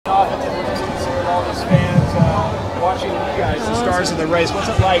stars of the race. What's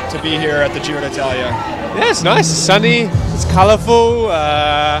it like to be here at the Giro d'Italia? Yeah, it's nice. It's sunny. It's colourful.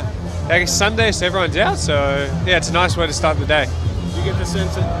 Like it's Sunday, so everyone's out. So yeah, it's a nice way to start the day. Do you get the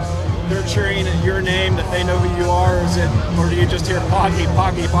sense that they're cheering at your name, that they know who you are, or do you just hear Poggy,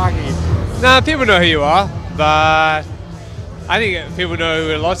 Poggy, Poggy? Nah, people know who you are, but I think people know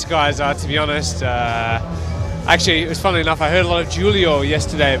who lots of guys are, to be honest. Actually, it was funny enough, I heard a lot of Giulio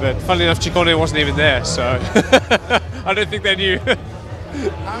yesterday, but funnily enough, Ciccone wasn't even there, so I don't think they knew.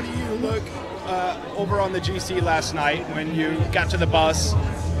 How do you look over on the GC last night when you got to the bus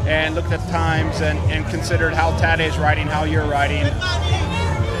and looked at the times and considered how Tade's riding, how you're riding,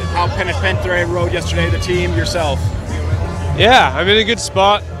 how Penitente rode yesterday, the team, yourself? Yeah, I'm in a good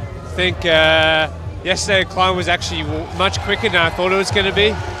spot. I think yesterday the climb was actually much quicker than I thought it was going to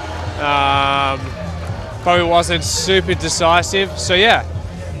be. Probably wasn't super decisive. So yeah,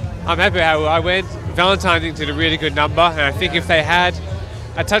 I'm happy how I went. Valentine, I think, did a really good number, and I think if they had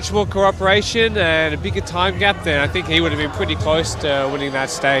a touch more cooperation and a bigger time gap, then I think he would have been pretty close to winning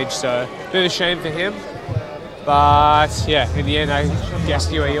that stage. So a bit of a shame for him. But yeah, in the end, I guess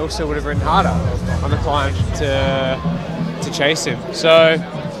he also would have ridden harder on the climb to chase him. So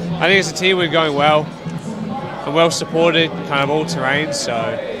I think as a team we're going well and well supported, kind of all terrain. So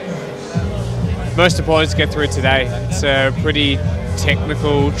most important is to get through today. It's a pretty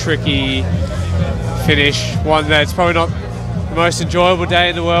technical, tricky finish, one that's probably not the most enjoyable day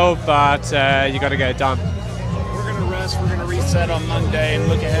in the world, but you got to get it done. We're going to rest, we're going to reset on Monday and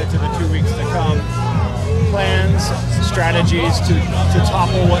look ahead to the 2 weeks to come. Plans, strategies to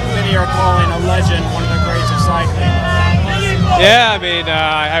topple what many are calling a legend, one of the greats of cycling. Yeah, I mean,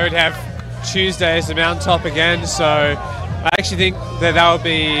 I would have Tuesday as the mountaintop again, so I actually think that would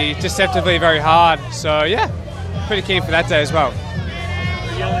be deceptively very hard. So yeah, pretty keen for that day as well.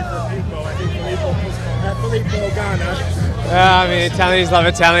 We're yelling for Filippo. I think Filippo Ghana. I mean, Italians love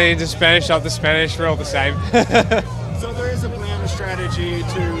Italians, the Spanish love the Spanish. We're all the same. So there is a plan, a strategy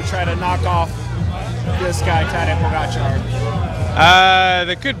to try to knock off this guy, Tadej Pogačar.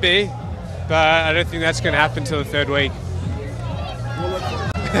 There could be, but I don't think that's going to happen until the third week. We'll look.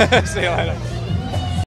 See you later.